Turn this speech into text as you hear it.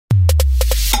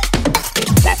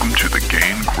Welcome to the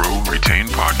Gain, Grow, Retain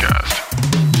podcast.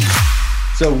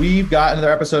 So we've got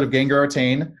another episode of Gain, Grow,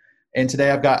 Retain, and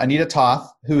today I've got Anita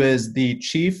Toth, who is the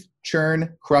Chief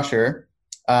Churn Crusher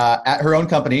at her own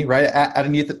company, right, at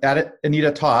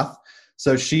Anita Toth.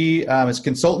 So she is a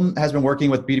consultant, has been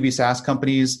working with B2B SaaS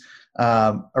companies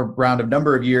around a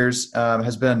number of years,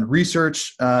 has been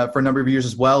research for a number of years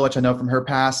as well, which I know from her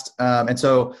past. And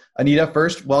so Anita,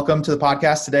 first, welcome to the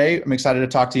podcast today. I'm excited to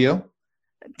talk to you.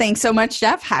 Thanks so much,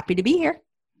 Jeff. Happy to be here.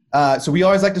 So we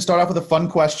always like to start off with a fun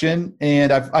question,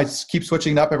 and I keep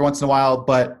switching it up every once in a while,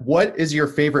 but what is your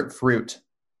favorite fruit?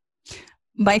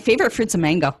 My favorite fruit's a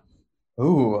mango.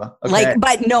 Ooh, okay.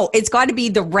 But no, it's got to be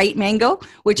the right mango,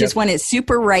 which is when it's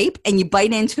super ripe and you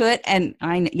bite into it. And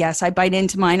I bite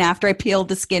into mine after I peel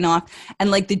the skin off, and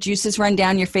like the juices run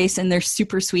down your face and they're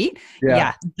super sweet.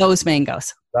 Yeah, those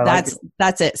mangoes.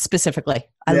 That's it specifically.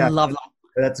 I love them.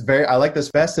 I like the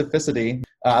specificity.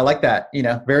 I like that,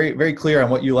 very, very clear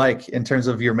on what you like in terms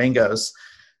of your mangoes.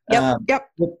 Yep.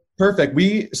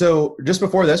 Perfect. So just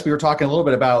before this, we were talking a little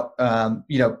bit about,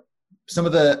 some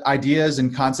of the ideas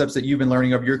and concepts that you've been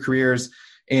learning over your careers.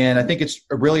 And I think it's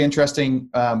really interesting.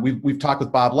 We've talked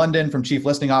with Bob London from Chief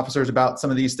Listening Officers about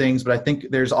some of these things, but I think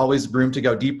there's always room to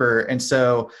go deeper. And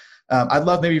so I'd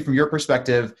love maybe from your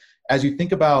perspective, as you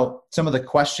think about some of the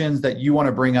questions that you want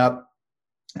to bring up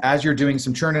as you're doing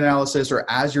some churn analysis or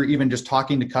as you're even just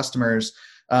talking to customers,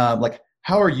 like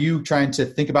how are you trying to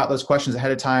think about those questions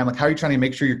ahead of time? Like how are you trying to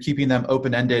make sure you're keeping them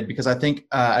open-ended? Because I think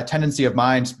a tendency of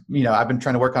mine, I've been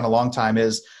trying to work on a long time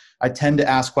is I tend to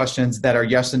ask questions that are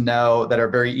yes and no, that are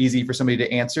very easy for somebody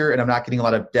to answer, and I'm not getting a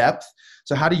lot of depth.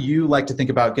 So how do you like to think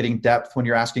about getting depth when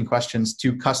you're asking questions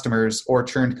to customers or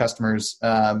churned customers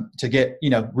to get,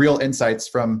 real insights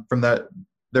from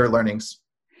their learnings?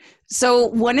 So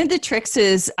one of the tricks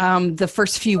is the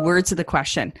first few words of the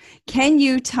question. Can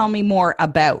you tell me more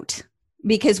about?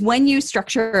 Because when you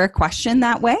structure a question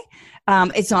that way,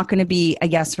 it's not going to be a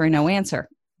yes or a no answer.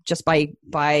 Just by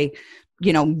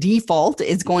default,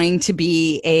 it's going to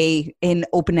be an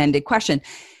open-ended question.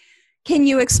 Can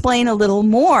you explain a little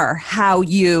more how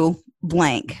you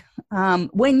blank?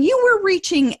 When you were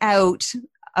reaching out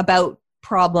about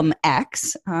problem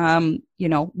X,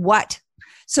 what?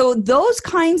 So those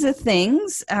kinds of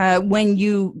things, when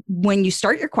you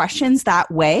start your questions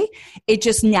that way, it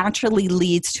just naturally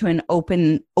leads to an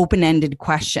open-ended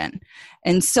question.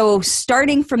 And so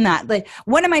starting from that, like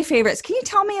one of my favorites, can you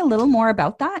tell me a little more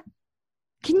about that?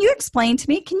 Can you explain to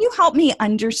me? Can you help me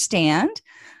understand?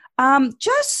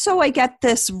 Just so I get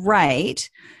this right,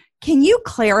 can you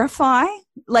clarify?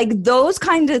 Like those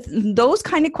kind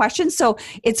of questions. So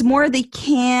it's more the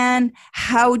can,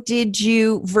 how did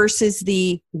you versus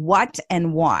the what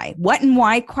and why. What and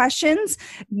why questions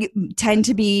tend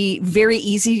to be very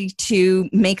easy to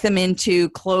make them into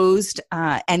closed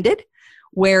ended.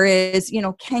 Whereas,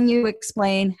 can you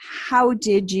explain how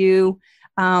did you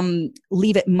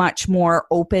leave it much more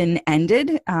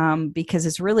open-ended because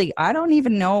it's really, I don't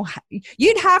even know.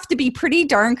 You'd have to be pretty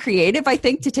darn creative, I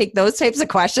think, to take those types of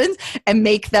questions and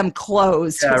make them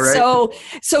closed. Yeah, right.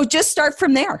 So just start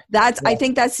from there. I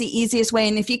think that's the easiest way.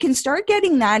 And if you can start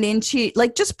getting that into,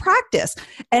 like, just practice.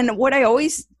 And what I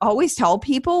always tell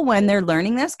people when they're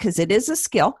learning this, because it is a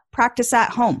skill, practice at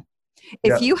home.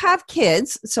 If you have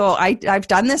kids, so I've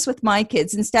done this with my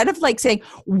kids, instead of like saying,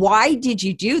 why did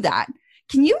you do that?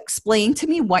 Can you explain to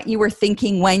me what you were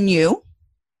thinking when you,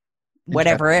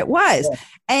 whatever it was? Yeah.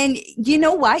 And you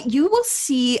know what? You will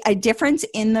see a difference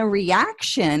in the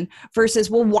reaction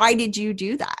versus, well, why did you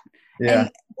do that? Yeah.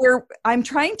 And I'm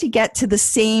trying to get to the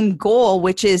same goal,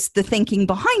 which is the thinking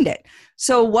behind it.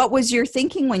 So what was your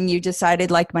thinking when you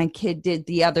decided, like my kid did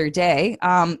the other day,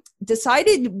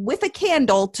 decided with a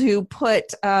candle to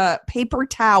put a paper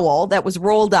towel that was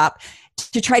rolled up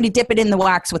to try to dip it in the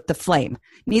wax with the flame?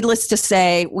 Needless to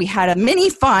say, we had a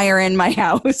mini fire in my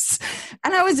house,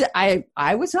 and I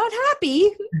was not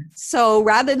happy. So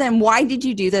rather than why did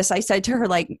you do this, I said to her,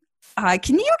 like,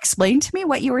 can you explain to me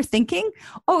what you were thinking?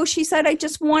 Oh, she said, I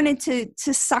just wanted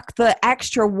to suck the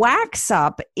extra wax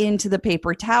up into the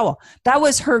paper towel. That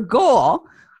was her goal.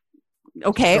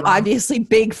 Okay, obviously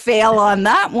big fail on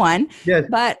that one. Yes.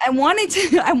 But I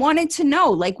wanted to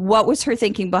know, like, what was her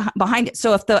thinking behind it.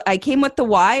 So if I came with the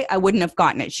why, I wouldn't have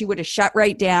gotten it. She would have shut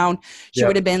right down. She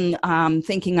would have been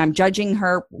thinking I'm judging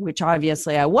her, which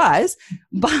obviously I was.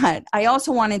 But I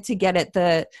also wanted to get at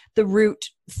the root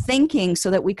thinking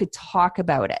so that we could talk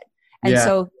about it. And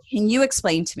so can you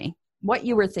explain to me what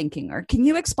you were thinking, or can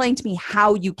you explain to me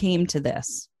how you came to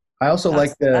this? I also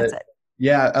like that.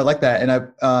 Yeah, I like that. And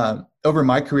over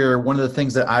my career, one of the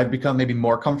things that I've become maybe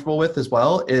more comfortable with as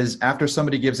well is after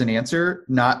somebody gives an answer,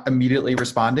 not immediately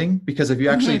responding. Because if you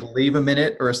actually leave a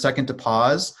minute or a second to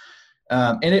pause,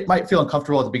 and it might feel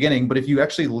uncomfortable at the beginning, but if you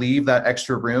actually leave that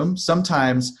extra room,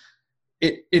 sometimes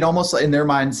it almost in their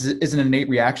minds is an innate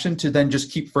reaction to then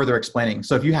just keep further explaining.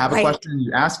 So if you have a question,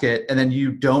 you ask it, and then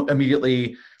you don't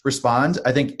immediately respond.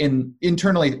 I think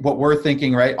internally what we're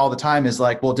thinking right all the time is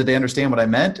like, well, did they understand what I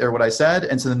meant or what I said?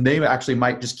 And so then they actually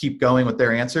might just keep going with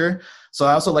their answer. So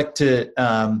I also like to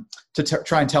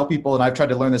try and tell people, and I've tried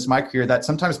to learn this in my career, that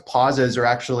sometimes pauses are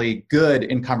actually good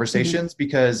in conversations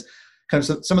because kind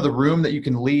of some of the room that you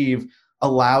can leave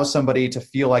allows somebody to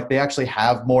feel like they actually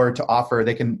have more to offer.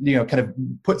 They can, kind of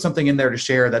put something in there to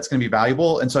share that's going to be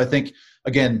valuable. And so I think,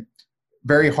 again,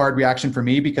 very hard reaction for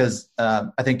me because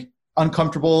I think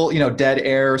uncomfortable, dead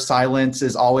air, silence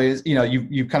is always,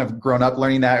 you've kind of grown up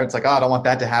learning that. It's like, I don't want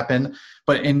that to happen.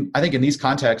 But I think in these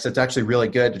contexts, it's actually really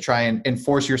good to try and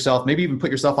enforce yourself, maybe even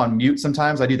put yourself on mute.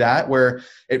 Sometimes I do that where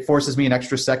it forces me an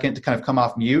extra second to kind of come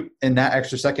off mute. And that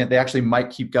extra second, they actually might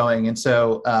keep going. And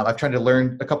so I've tried to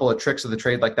learn a couple of tricks of the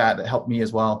trade like that help me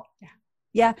as well.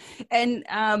 Yeah. And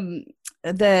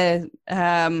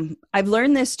I've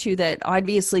learned this too, that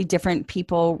obviously different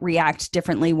people react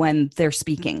differently when they're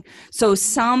speaking. So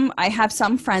I have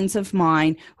some friends of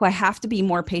mine who I have to be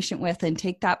more patient with and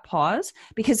take that pause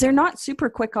because they're not super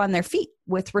quick on their feet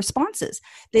with responses.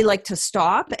 They like to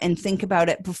stop and think about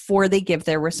it before they give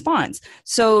their response.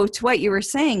 So to what you were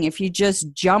saying, if you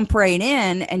just jump right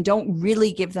in and don't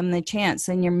really give them the chance,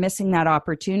 then you're missing that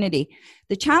opportunity.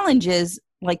 The challenge is,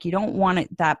 like, you don't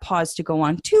want that pause to go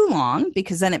on too long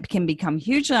because then it can become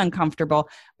hugely uncomfortable,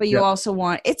 but you also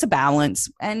want, it's a balance.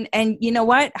 And you know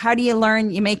what? How do you learn?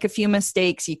 You make a few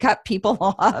mistakes, you cut people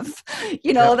off,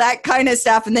 that kind of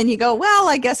stuff. And then you go, well,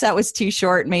 I guess that was too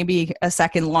short. Maybe a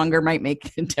second longer might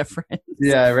make a difference.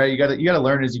 Yeah, right. You got to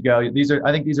learn as you go.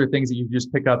 I think these are things that you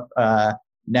just pick up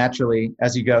naturally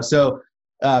as you go. So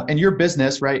in your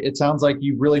business, right, it sounds like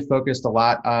you really focused a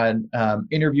lot on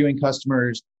interviewing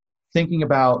customers, thinking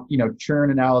about,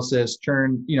 churn analysis,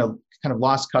 kind of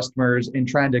lost customers, and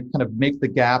trying to kind of make the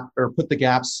gap or put the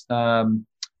gaps in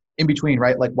between,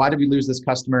 right? Like, why did we lose this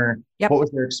customer? Yep. What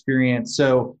was their experience?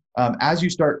 So as you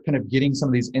start kind of getting some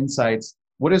of these insights,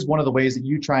 what is one of the ways that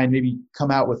you try and maybe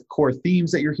come out with core themes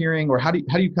that you're hearing, or how do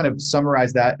you kind of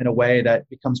summarize that in a way that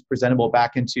becomes presentable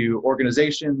back into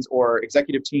organizations or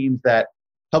executive teams that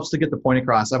helps to get the point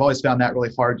across? I've always found that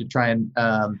really hard to try and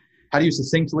how do you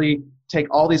succinctly take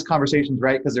all these conversations,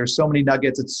 right? Because there's so many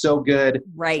nuggets. It's so good.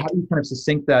 Right. How do you kind of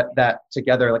succinct that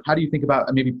together? Like, how do you think about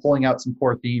maybe pulling out some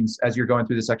core themes as you're going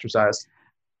through this exercise?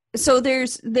 So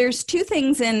there's two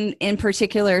things in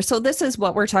particular. So this is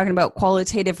what we're talking about,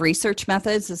 qualitative research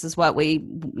methods. This is what we,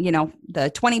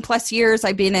 the 20 plus years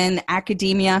I've been in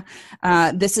academia,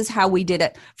 this is how we did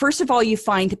it. First of all, you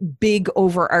find big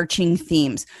overarching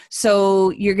themes. So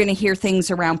you're going to hear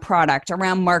things around product,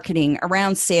 around marketing,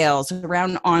 around sales,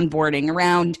 around onboarding,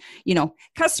 around,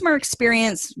 customer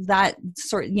experience, that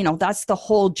sort, that's the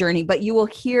whole journey, but you will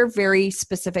hear very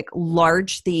specific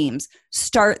large themes.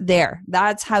 Start there.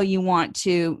 That's how you want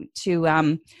to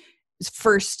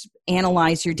first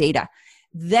analyze your data.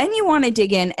 Then you want to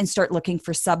dig in and start looking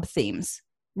for sub themes,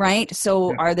 right?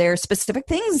 So are there specific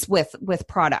things with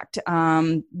product,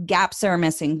 gaps are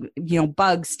missing,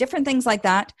 bugs, different things like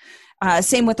that.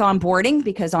 Same with onboarding,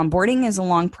 because onboarding is a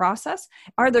long process.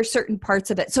 Are there certain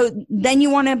parts of it? So then you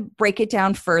want to break it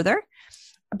down further.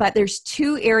 But there's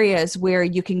two areas where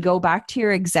you can go back to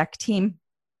your exec team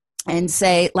and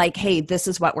say, like, hey, this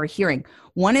is what we're hearing.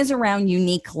 One is around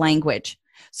unique language.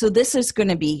 So this is going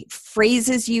to be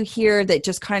phrases you hear that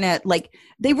just kind of like,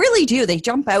 they really do. They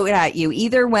jump out at you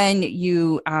either when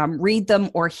you read them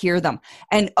or hear them.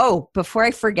 And before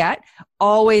I forget,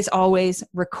 always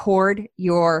record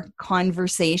your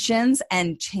conversations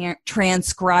and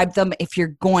transcribe them if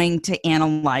you're going to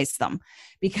analyze them.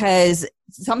 Because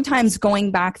sometimes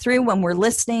going back through when we're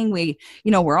listening,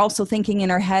 we're also thinking in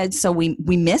our heads. So we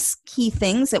miss key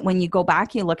things that when you go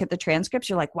back, you look at the transcripts,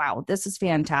 you're like, wow, this is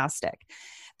fantastic.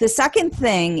 The second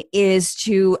thing is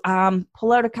to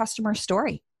pull out a customer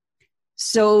story.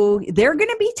 So they're going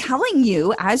to be telling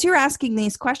you as you're asking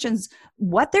these questions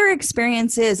what their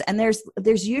experience is, and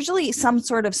there's usually some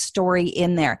sort of story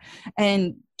in there.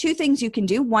 And two things you can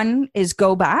do. One is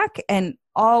go back and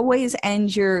always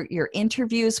end your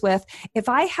interviews with, if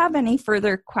I have any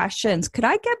further questions, could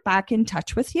I get back in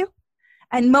touch with you?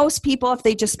 And most people, if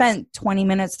they just spent 20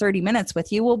 minutes, 30 minutes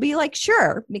with you, will be like,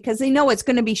 sure, because they know it's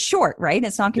going to be short, right?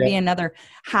 It's not going to be another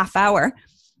half hour.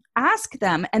 ask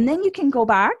them, and then you can go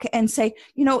back and say,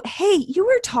 hey, you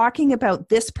were talking about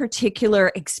this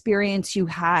particular experience you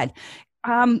had.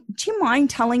 Do you mind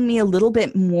telling me a little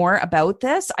bit more about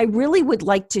this? I really would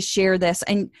like to share this.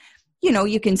 And,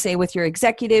 you can say with your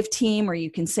executive team, or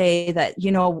you can say that,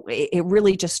 it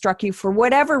really just struck you for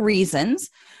whatever reasons.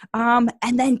 And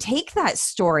then take that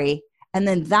story, and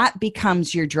then that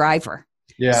becomes your driver.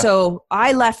 Yeah. So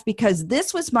I left because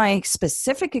this was my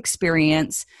specific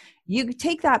experience. You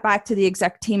take that back to the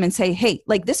exec team and say, hey,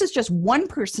 like, this is just one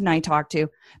person I talked to.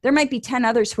 There might be 10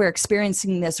 others who are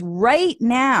experiencing this right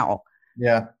now.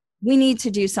 Yeah. We need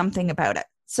to do something about it.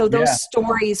 So those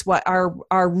stories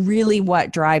are really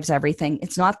what drives everything.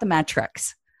 It's not the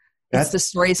metrics. It's the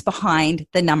stories behind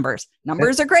the numbers.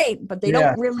 Numbers are great, but they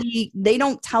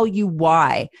don't tell you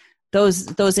why.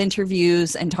 Those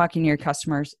interviews and talking to your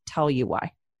customers tell you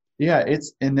why. Yeah,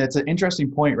 it's an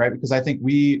interesting point, right? Because I think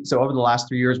over the last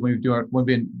 3 years, we've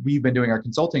been doing our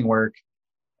consulting work,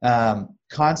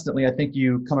 constantly, I think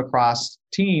you come across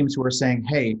teams who are saying,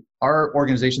 hey, our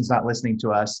organization's not listening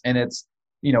to us, and it's,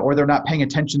 or they're not paying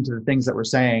attention to the things that we're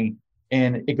saying.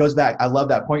 And it goes back. I love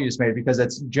that point you just made, because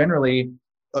it's generally,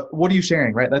 what are you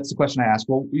sharing, right? That's the question I ask.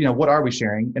 Well, what are we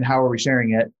sharing and how are we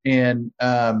sharing it? And,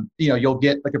 you'll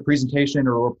get like a presentation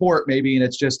or a report maybe, and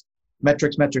it's just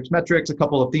metrics, a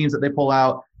couple of themes that they pull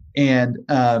out. And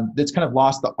it's kind of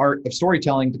lost the art of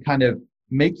storytelling to kind of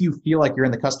make you feel like you're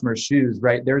in the customer's shoes,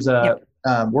 right? There's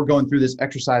we're going through this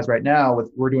exercise right now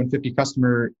we're doing 50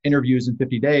 customer interviews in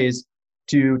 50 days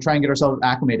to try and get ourselves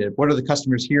acclimated. What are the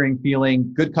customers hearing,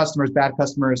 feeling? Good customers, bad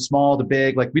customers, small to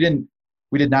big. Like we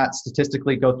did not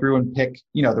statistically go through and pick,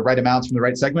 the right amounts from the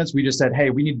right segments. We just said, hey,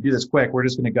 we need to do this quick. We're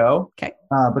just going to go. Okay.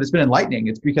 But it's been enlightening.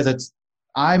 It's because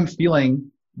I'm feeling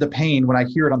the pain when I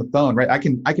hear it on the phone, right? I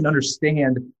can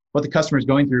understand what the customer is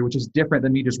going through, which is different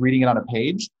than me just reading it on a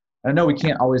page. I know we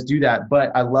can't always do that,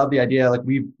 but I love the idea. Like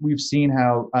we've seen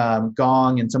how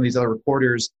Gong and some of these other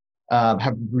recorders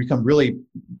have become really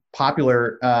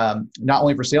popular, not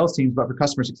only for sales teams, but for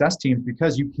customer success teams,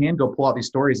 because you can go pull out these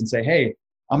stories and say, hey,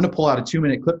 I'm going to pull out a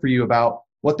 2-minute clip for you about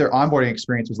what their onboarding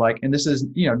experience was like. And this is,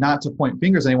 not to point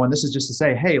fingers at anyone. This is just to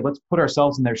say, hey, let's put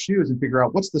ourselves in their shoes and figure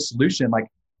out what's the solution. Like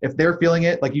if they're feeling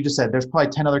it, like you just said, there's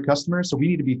probably 10 other customers. So we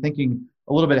need to be thinking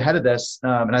a little bit ahead of this.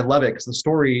 And I love it because the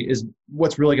story is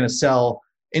what's really going to sell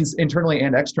internally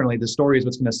and externally. The story is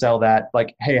what's going to sell that,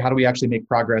 like, hey, how do we actually make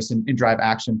progress and drive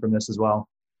action from this as well?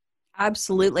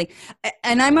 Absolutely.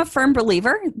 And I'm a firm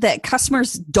believer that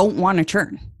customers don't want to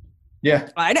churn. Yeah.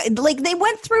 Like they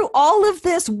went through all of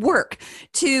this work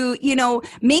to,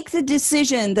 make the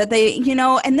decision that they,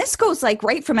 and this goes like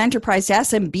right from enterprise to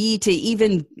SMB to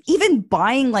even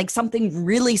buying like something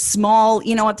really small,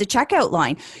 at the checkout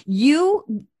line. You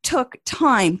took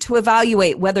time to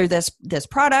evaluate whether this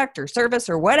product or service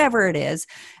or whatever it is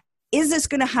this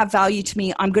going to have value to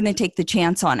me? I'm going to take the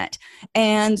chance on it.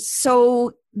 And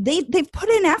so they've put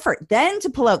in effort then to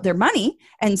pull out their money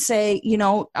and say,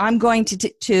 I'm going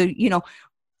to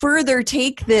further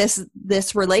take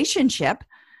this relationship.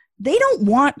 They don't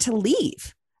want to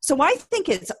leave. So I think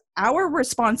it's our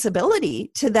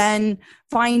responsibility to then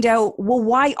find out, well,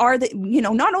 why are they,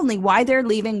 not only why they're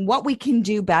leaving, what we can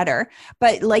do better,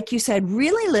 but like you said,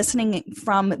 really listening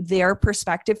from their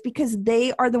perspective, because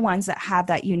they are the ones that have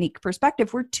that unique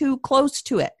perspective. We're too close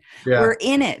to it. Yeah. We're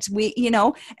in it.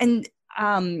 And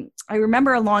I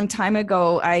remember a long time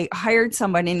ago, I hired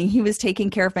someone and he was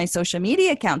taking care of my social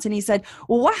media accounts. And he said,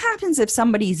 well, what happens if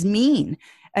somebody's mean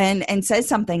and says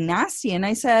something nasty? And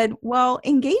I said, well,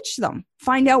 engage them.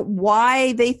 Find out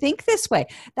why they think this way.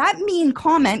 That mean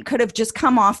comment could have just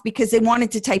come off because they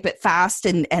wanted to type it fast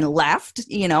and left,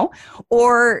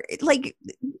 or like,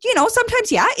 sometimes,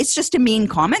 it's just a mean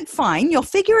comment. Fine. You'll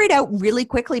figure it out really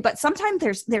quickly. But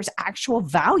sometimes there's actual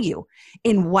value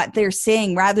in what they're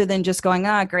saying rather than just going,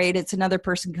 great, it's another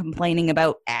person complaining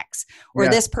about X, or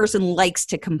this person likes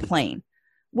to complain.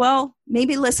 Well,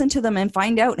 maybe listen to them and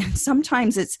find out. And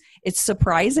sometimes it's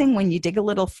surprising when you dig a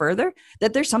little further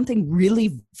that there's something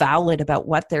really valid about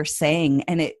what they're saying.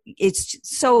 And it's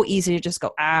so easy to just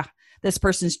go, this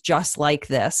person's just like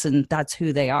this, and that's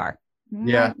who they are.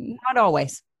 Yeah. Not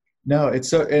always. No,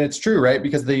 it's true, right?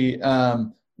 Because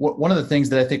one of the things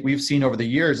that I think we've seen over the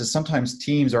years is sometimes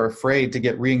teams are afraid to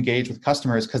get re-engaged with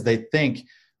customers because they think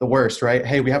the worst, right?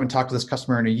 Hey, we haven't talked to this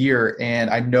customer in a year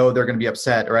and I know they're going to be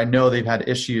upset, or I know they've had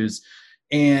issues.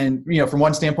 And, from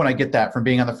one standpoint, I get that from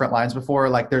being on the front lines before.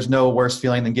 Like there's no worse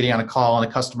feeling than getting on a call and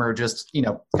a customer just,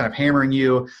 kind of hammering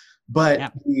you.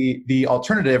 But the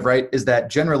alternative, right, is that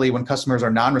generally when customers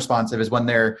are non-responsive is when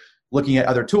they're looking at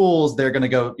other tools. They're going to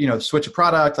go, switch a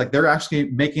product. Like they're actually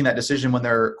making that decision when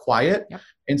they're quiet. Yep.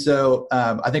 And so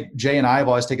I think Jay and I have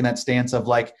always taken that stance of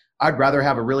like, I'd rather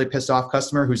have a really pissed off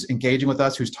customer who's engaging with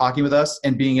us, who's talking with us,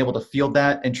 and being able to field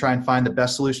that and try and find the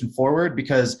best solution forward.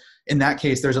 Because in that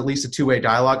case, there's at least a two-way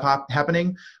dialogue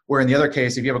happening. Where in the other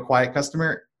case, if you have a quiet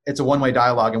customer, it's a one-way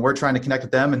dialogue, and we're trying to connect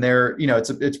with them, and they're,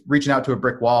 it's reaching out to a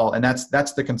brick wall, and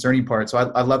that's the concerning part. So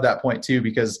I love that point too,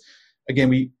 because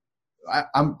again,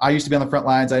 I used to be on the front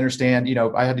lines. I understand,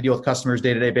 I had to deal with customers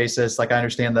day-to-day basis. Like I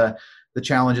understand the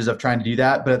challenges of trying to do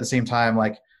that, but at the same time,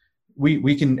 like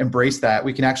we can embrace that.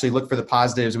 We can actually look for the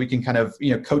positives. We can kind of,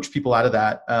 coach people out of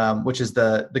that, which is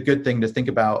the good thing to think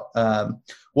about.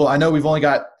 Well, I know we've only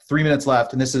got 3 minutes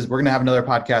left, and we're going to have another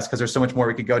podcast because there's so much more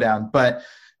we could go down, but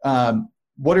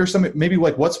what are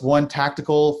what's one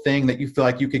tactical thing that you feel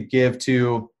like you could give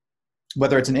to,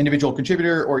 whether it's an individual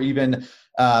contributor or even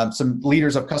some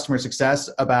leaders of customer success,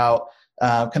 about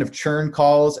kind of churn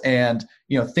calls and,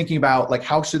 thinking about like,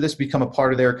 how should this become a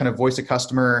part of their kind of voice of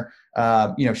customer?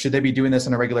 Should they be doing this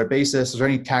on a regular basis? Is there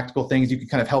any tactical things you can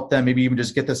kind of help them, maybe even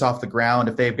just get this off the ground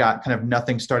if they've got kind of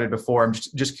nothing started before? I'm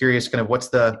just curious, kind of what's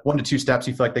the 1 to 2 steps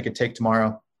you feel like they could take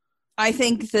tomorrow? I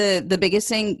think the biggest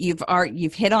thing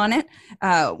you've hit on it.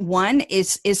 One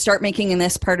is start making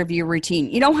this part of your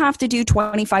routine. You don't have to do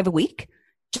 25 a week.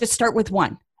 Just start with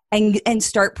one and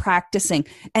start practicing.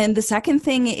 And the second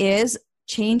thing is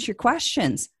change your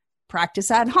questions.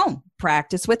 Practice at home,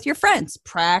 practice with your friends,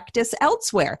 practice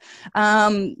elsewhere.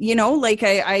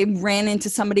 I ran into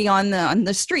somebody on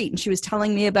the street, and she was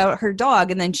telling me about her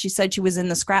dog. And then she said she was in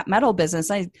the scrap metal business.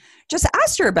 I just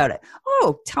asked her about it.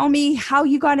 Oh, tell me how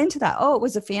you got into that. Oh, it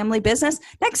was a family business.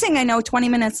 Next thing I know, 20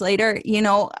 minutes later,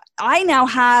 I now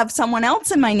have someone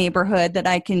else in my neighborhood that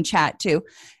I can chat to.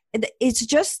 It's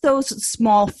just those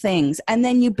small things, and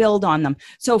then you build on them.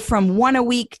 So from 1 a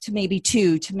week to maybe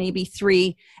 2 to maybe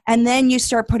 3, and then you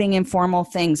start putting in formal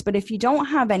things. But if you don't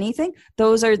have anything,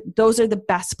 those are the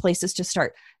best places to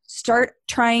start. Start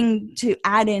trying to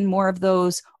add in more of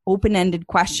those open-ended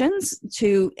questions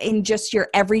in just your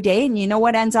everyday. And you know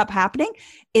what ends up happening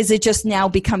is it just now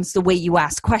becomes the way you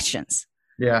ask questions.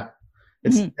 Yeah.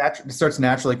 It starts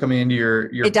naturally coming into your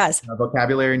it does.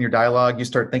 Vocabulary and your dialogue. You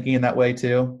start thinking in that way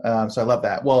too. So I love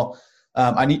that. Well,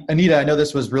 Anita, I know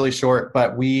this was really short,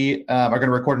 but we are going to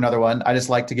record another one. I just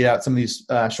like to get out some of these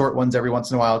short ones every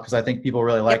once in a while because I think people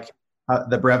really like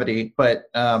the brevity. But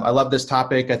I love this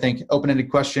topic. I think open-ended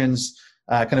questions,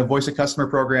 kind of voice of customer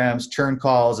programs, churn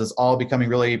calls is all becoming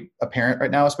really apparent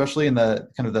right now, especially in the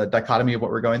kind of the dichotomy of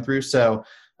what we're going through. So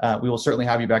we will certainly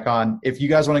have you back on. If you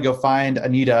guys want to go find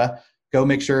Anita, go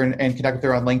make sure and connect with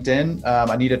her on LinkedIn,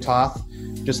 Anita Toth,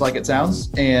 just like it sounds.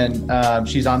 And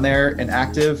she's on there and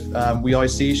active. We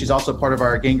always see she's also part of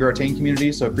our Gain, Grow, Retain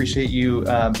community. So appreciate you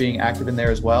being active in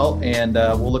there as well. And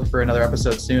we'll look for another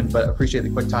episode soon, but appreciate the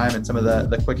quick time and some of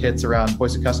the quick hits around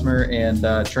voice of customer and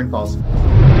churn calls.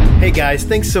 Hey guys,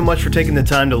 thanks so much for taking the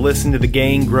time to listen to the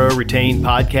Gain, Grow, Retain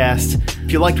podcast.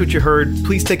 If you liked what you heard,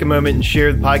 please take a moment and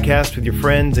share the podcast with your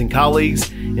friends and colleagues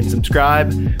and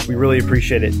subscribe. We really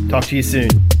appreciate it. Talk to you soon.